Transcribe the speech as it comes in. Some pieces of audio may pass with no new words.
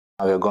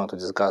We are going to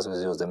discuss with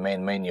you the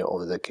main menu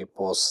of the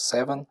AUTOPOS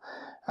 7,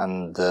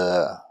 and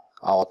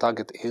our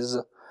target is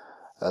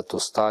to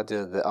study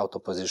the auto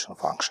position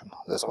function.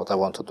 That's what I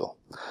want to do.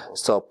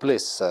 So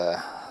please,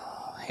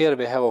 here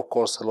we have of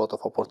course a lot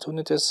of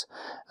opportunities,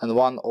 and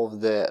one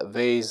of the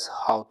ways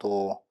how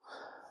to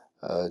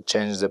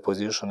change the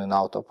position in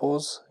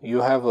AUTOPOS, you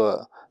have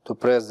to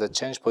press the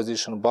change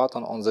position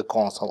button on the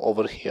console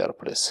over here,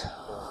 please.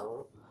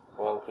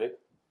 One click.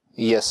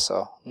 Yes,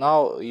 sir.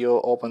 Now you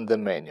open the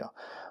menu.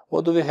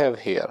 What do we have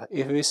here?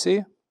 If you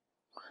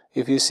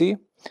see,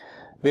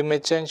 we may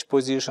change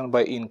position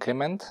by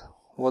increment.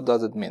 What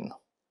does it mean?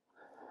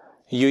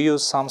 You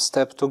use some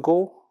step to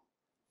go,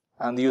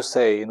 and you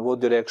say in what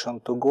direction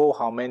to go,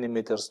 how many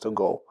meters to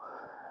go,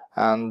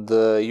 and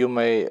you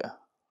may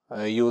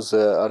use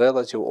a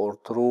relative or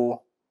true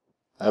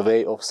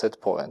way of set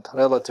point.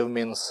 Relative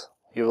means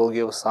you will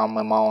give some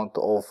amount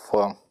of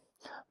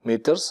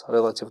meters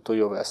relative to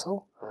your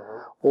vessel,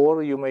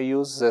 or you may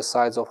use the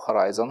sides of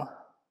horizon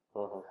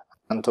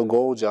and to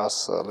go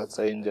just let's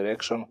say in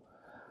direction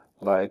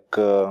like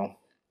true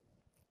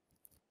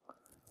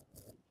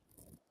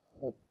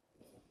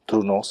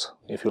north,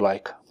 if you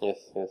like.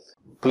 Yes, yes.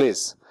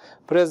 Please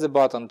press the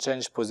button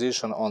change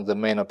position on the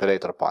main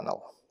operator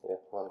panel. Yeah,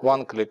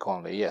 One click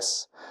only,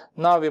 yes.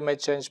 Now we may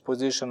change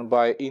position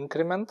by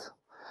increment.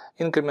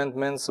 Increment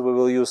means we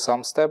will use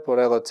some step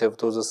relative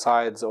to the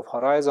sides of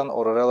horizon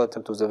or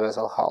relative to the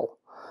vessel hull.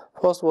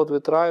 First what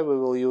we try, we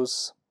will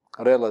use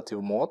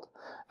relative mode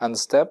and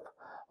step,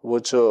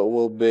 which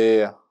will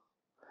be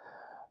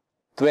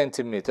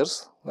 20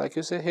 meters, like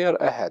you see here,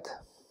 ahead.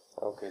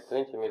 Okay,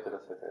 20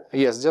 meters ahead.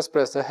 Yes, just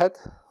press ahead.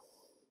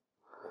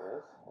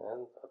 Yes,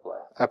 and apply.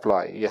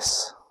 Apply,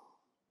 yes.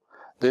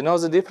 Do you know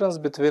the difference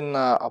between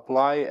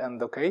apply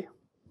and OK?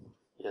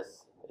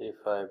 Yes, if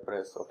I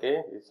press OK,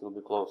 it will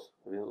be closed.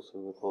 Windows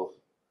will be closed.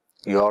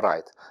 You are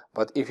right.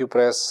 But if you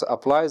press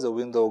apply, the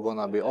window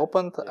gonna be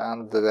opened,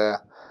 and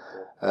the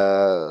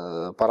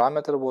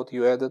parameter what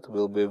you added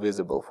will be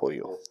visible for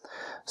you.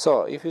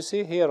 So if you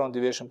see here on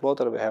deviation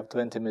plotter, we have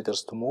 20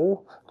 meters to move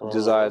to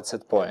desired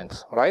set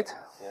point, right?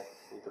 Yes.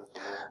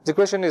 The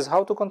question is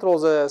how to control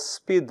the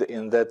speed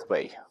in that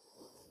way.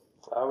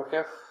 I will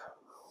have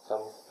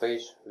some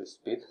page with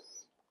speed.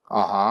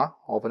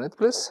 Open it,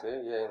 please.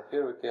 Okay, yeah, and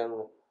here we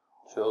can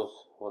choose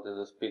what is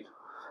the speed.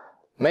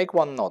 Make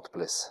 1 knot,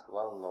 please.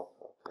 1 knot.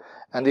 Okay.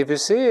 And if you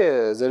see,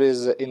 there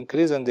is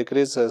increase and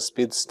decrease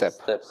speed step.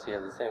 Steps, yeah,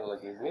 the same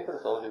like in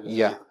meters, only with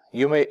Yeah,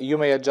 speed. you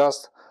may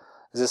adjust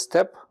the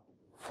step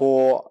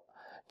for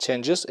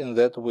changes in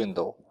that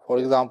window. For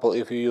example,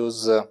 if you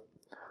use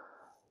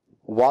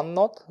 1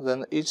 knot,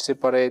 then each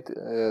separate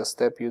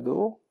step you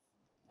do,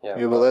 Yeah,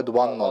 you will add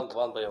 1 knot.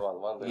 One by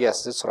one.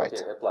 Yes, that's right.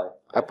 Okay, apply.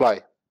 Apply.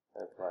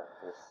 Apply,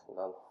 yes,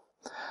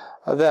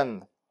 done.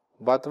 Then,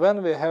 but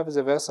when we have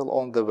the vessel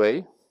on the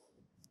way,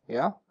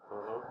 yeah,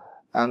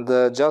 and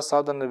just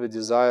suddenly we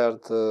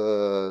desired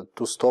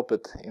to stop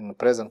it in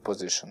present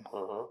position.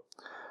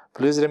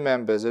 Please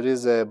remember there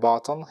is a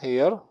button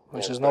here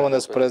which is known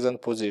as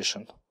present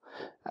position,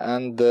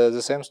 and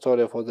the same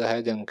story for the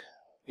heading.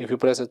 If you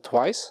press it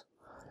twice,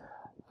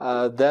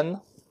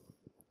 then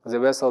the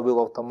vessel will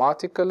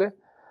automatically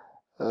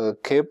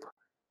keep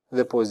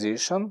the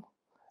position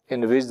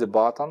in which the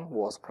button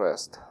was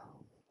pressed.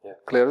 Yeah.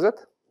 Clear that?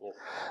 Yes.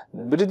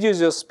 Reduce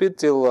your speed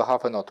till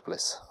half a knot,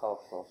 please. Half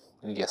knot.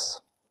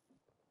 Yes.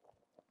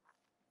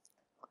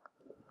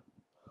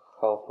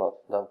 Half knot,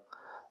 done.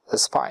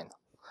 That's fine.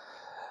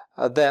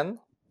 Then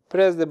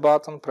press the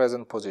button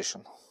present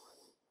position.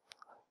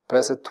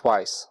 Press it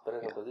twice.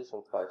 Present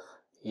position twice.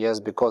 Yes,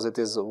 because it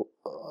is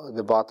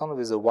the button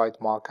with a white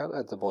marker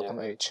at the bottom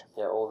edge.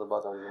 Yeah, all the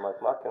buttons you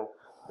might mark and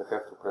you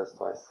have to press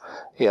twice.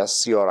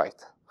 Yes, you're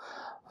right.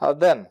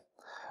 Then,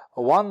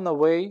 one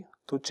way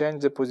to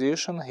change the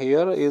position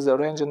here is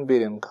range and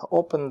bearing.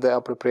 Open the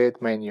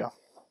appropriate menu.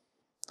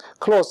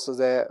 Close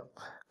the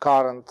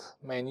current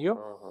menu.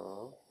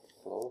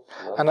 Close,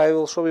 And I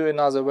will show you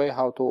another way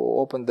how to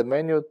open the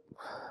menu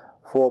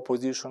for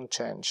position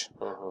change.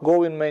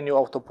 Go in menu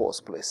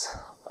AUTOPOS, please.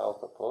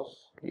 AUTOPOS.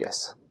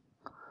 Yes.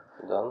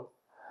 Done.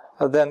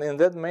 Then in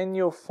that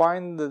menu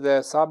find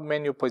the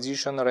sub-menu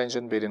position, range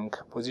and bearing.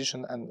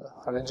 Position and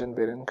range and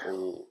bearing.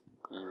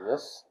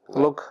 Yes.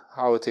 Look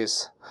how it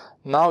is.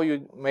 Now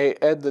you may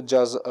add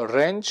just a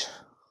range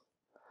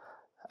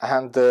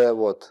and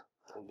what?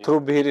 True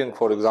bearing,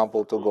 for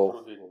example, to go.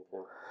 True bearing, yeah.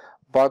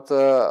 But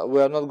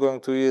we are not going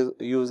to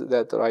use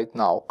that right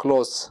now.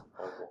 Close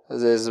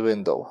this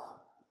window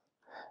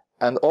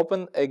and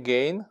open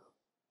again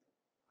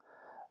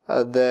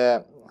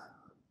the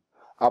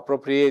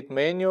appropriate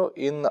menu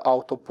in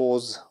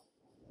AUTOPOS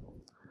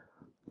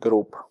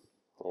group.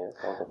 Yes,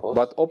 AUTOPOS.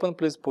 But open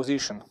please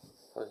position.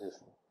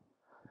 Position.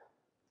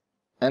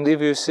 And if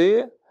you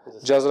see,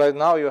 just right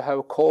now you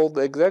have called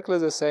exactly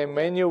the same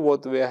menu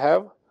what we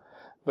have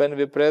when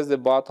we press the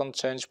button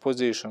change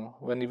position.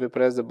 When we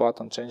press the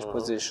button change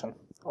position.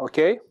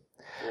 Okay?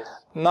 Yes.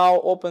 Now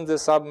open the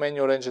sub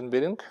menu range and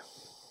bearing.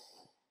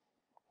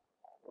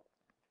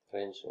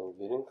 Range and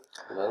bearing.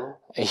 Then.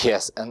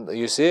 Yes, and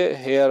you see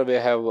here we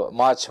have a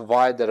much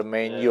wider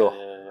menu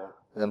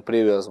than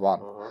previous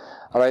one.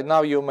 Right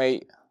now you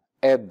may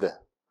add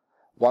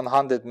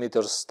 100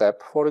 meters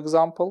step, for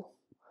example,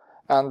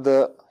 and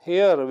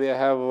here we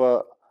have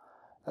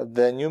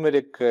the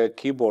numeric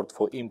keyboard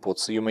for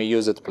inputs. You may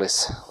use it,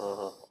 please.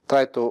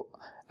 Try to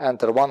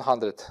enter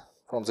 100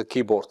 from the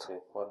keyboard. Okay,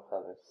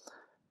 100.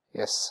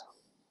 Yes.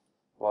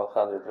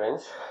 100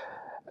 range.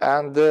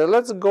 And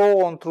let's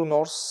go on true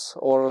north,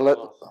 or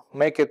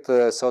make it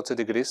 30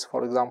 degrees,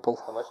 for example.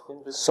 How much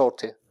degrees?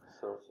 30.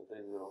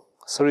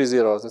 30.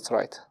 30, that's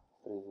right.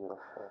 30.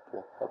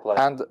 Okay. Apply.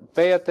 And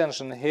pay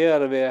attention,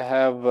 here we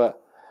have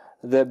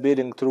the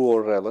bearing true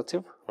or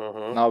relative.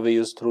 Now we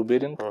use true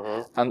bearing.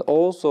 And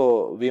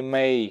also we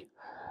may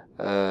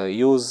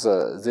use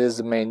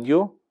this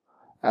menu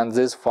and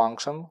this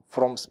function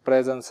from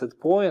present set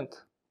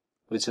point,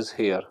 which is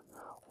here,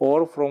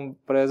 or from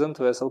present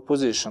vessel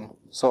position.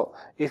 So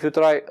if you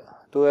try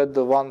to add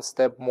one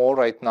step more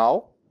right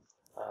now,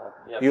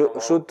 you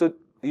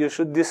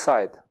should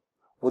decide,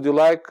 would you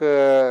like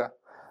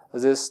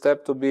this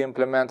step to be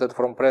implemented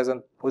from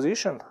present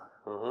position,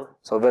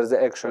 so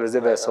where actually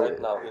the vessel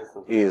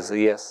is,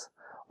 yes,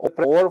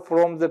 or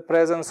from the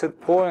present set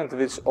point,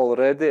 which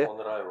already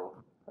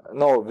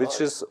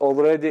which is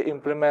already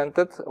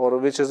implemented or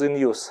which is in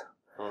use.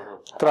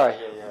 Try.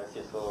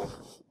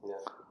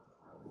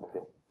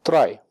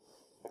 Try.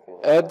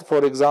 Add,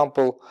 for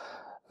example,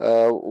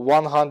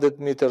 100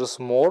 meters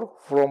more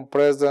from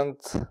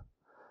present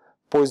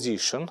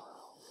position.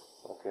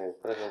 Okay,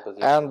 present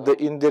position. And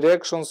in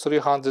direction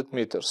 300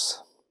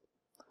 meters.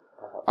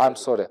 I'm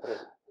sorry.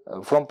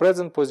 From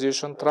present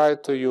position, try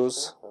to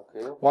use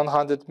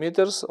 100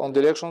 meters on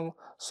direction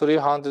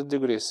 300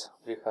 degrees.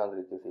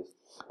 300 degrees.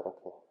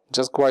 Okay.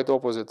 Just quite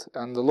opposite.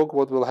 And look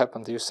what will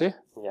happen. Do you see?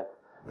 Yeah.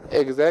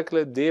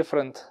 Exactly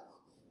different.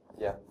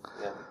 Yeah.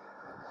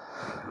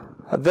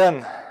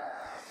 Then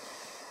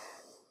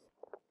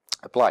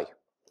apply.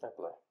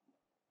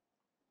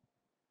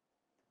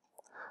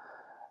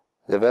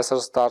 The vessel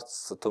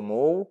starts to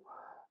move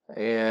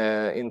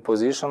in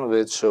position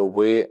which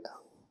we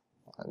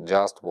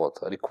just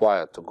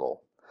required to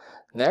go.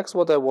 Next,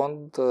 what I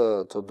want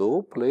to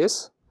do,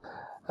 please,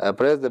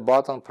 press the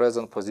button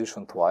present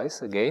position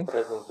twice again.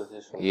 Present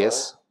position.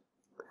 Yes.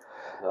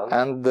 Twice.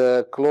 And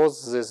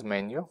close this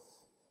menu,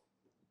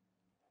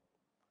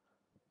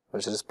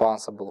 which is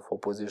responsible for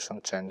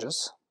position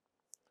changes.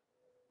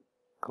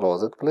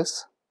 Close it,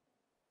 please.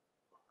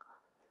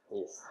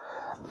 Yes.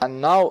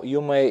 And now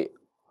you may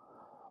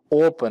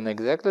open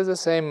exactly the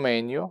same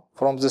menu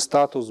from the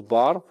status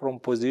bar from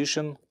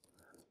position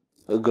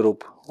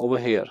group over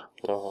here.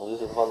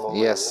 This is one more.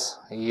 Yes,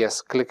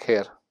 yes, click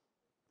here.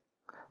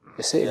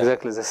 You see,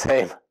 exactly the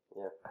same.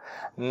 Yeah.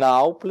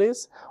 Now,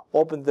 please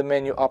open the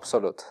menu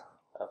absolute.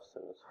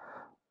 Absolute.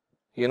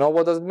 You know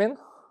what does it mean?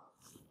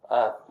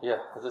 Yeah,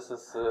 this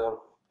is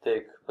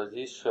take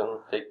position,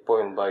 take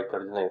point by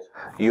coordinate.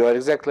 You are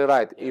exactly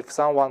right. If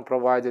someone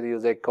provided you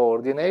the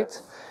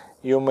coordinate,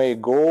 you may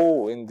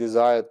go in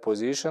desired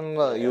position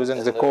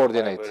using the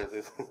coordinate.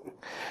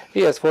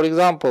 Yes, for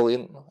example,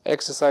 in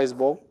exercise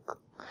book,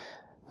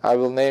 I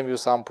will name you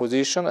some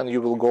position and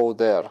you will go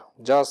there.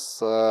 Just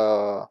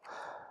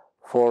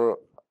for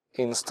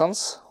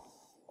instance,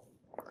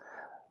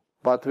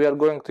 but we are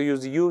going to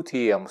use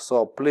UTM,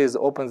 so please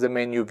open the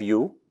menu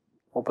view.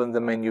 Open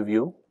the menu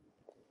view.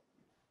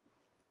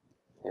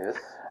 Yes.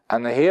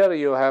 And here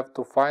you have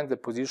to find the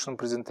position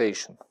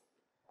presentation.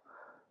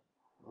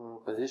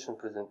 Position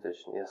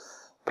presentation,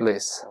 yes.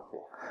 Please.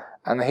 Okay.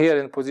 And here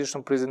in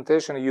position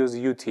presentation use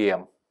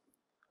UTM.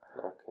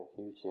 Okay,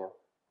 UTM.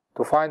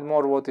 To find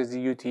more what is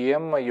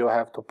UTM, you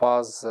have to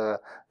pass the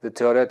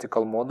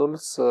theoretical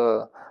modules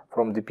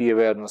from the P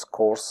awareness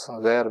course.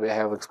 There we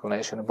have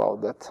explanation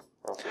about that.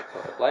 Okay, so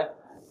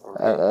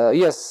apply?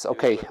 Yes,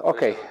 okay.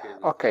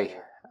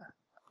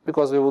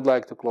 Because we would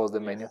like to close the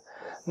menu.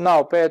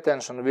 Now pay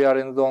attention, we are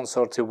in zone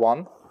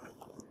 31.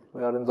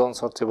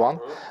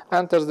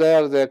 Enter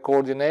there the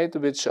coordinate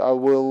which I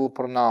will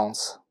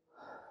pronounce.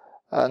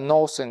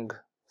 Nosing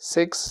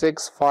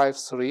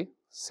 6653,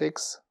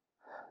 6.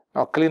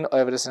 Now clean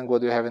everything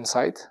what you have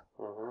inside.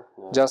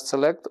 Just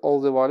select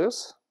all the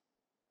values.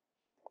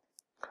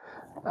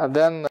 And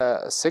then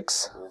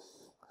 6,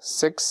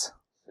 6.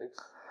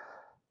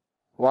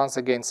 Once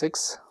again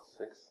 6.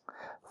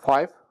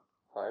 5.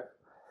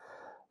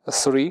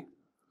 3.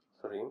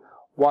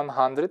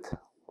 100.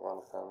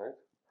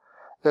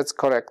 That's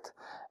correct.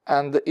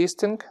 And the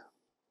easting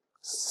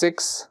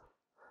 6.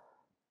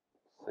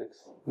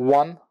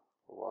 1.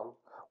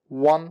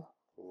 1.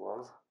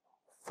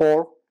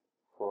 4.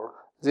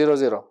 0,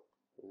 0.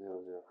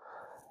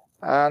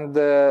 And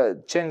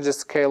change the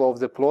scale of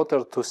the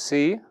plotter to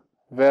see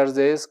where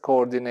this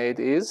coordinate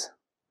is.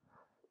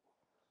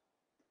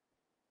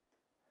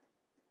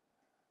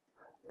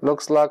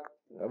 Looks like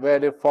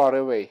very far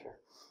away.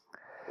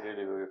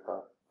 Really very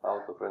far,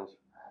 out of range.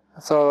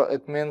 So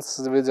it means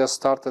we just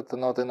started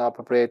not in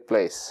appropriate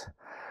place.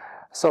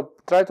 So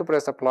try to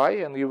press apply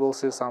and you will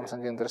see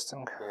something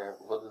interesting. Yeah,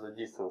 what is the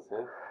distance?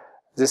 Yeah?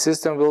 The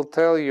system will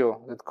tell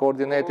you that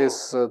coordinate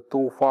is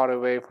too far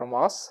away from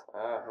us.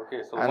 Ah,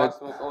 okay, so And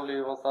maximum is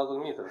only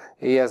 1000 meters.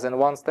 Yes, and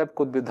one step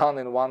could be done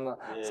in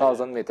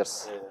 1000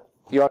 meters.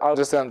 You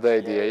understand the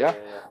idea, yeah?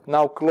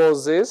 Now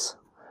close this,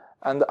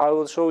 and I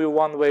will show you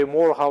one way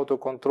more how to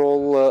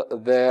control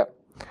the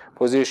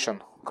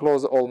position.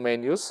 Close all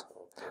menus.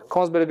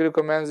 Kongsberg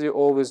recommends you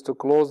always to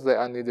close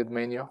the unneeded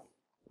menu.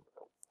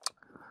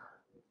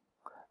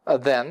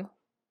 Then,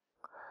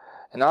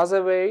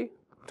 another way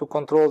to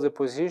control the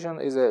position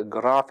is a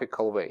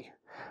graphical way.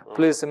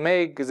 Please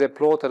make the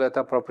plotter at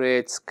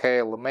appropriate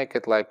scale. Make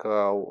it like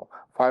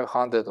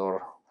 500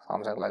 or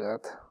something like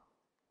that.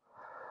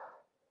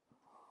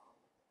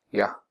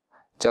 Yeah,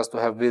 just to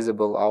have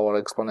visible our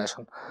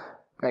explanation.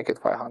 Make it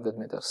 500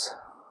 meters.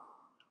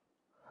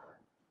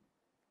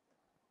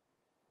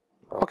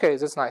 Okay,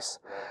 that's nice.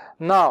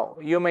 Now,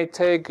 you may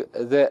take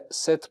the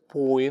set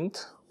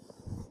point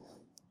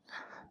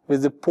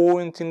with the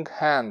pointing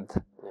hand,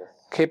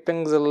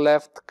 keeping the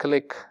left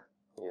click,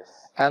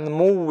 and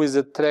move with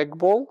the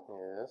trackball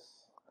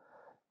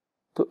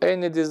to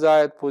any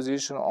desired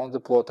position on the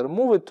plotter.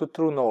 Move it to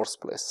true north,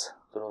 please.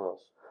 True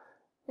north.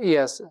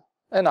 Yes,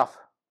 enough.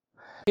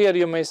 Here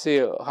you may see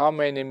how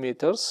many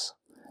meters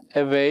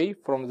away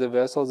from the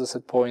vessel the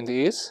set point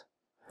is,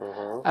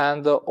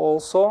 and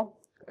also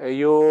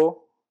you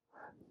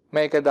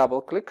make a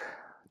double click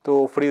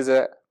to free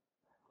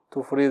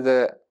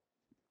the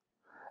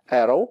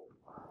arrow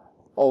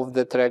of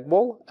the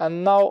trackball,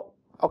 and now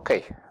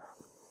okay.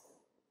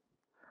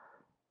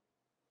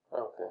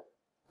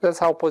 That's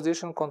how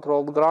position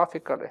controlled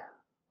graphically.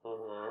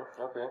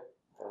 Okay.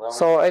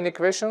 So any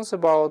questions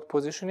about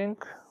positioning?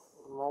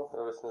 No,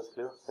 everything is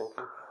clear. Thank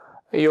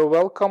you. You're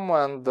welcome,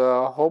 and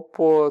hope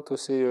to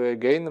see you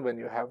again when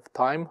you have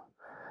time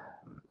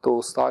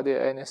to study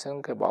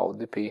anything about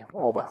DP.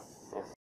 Over.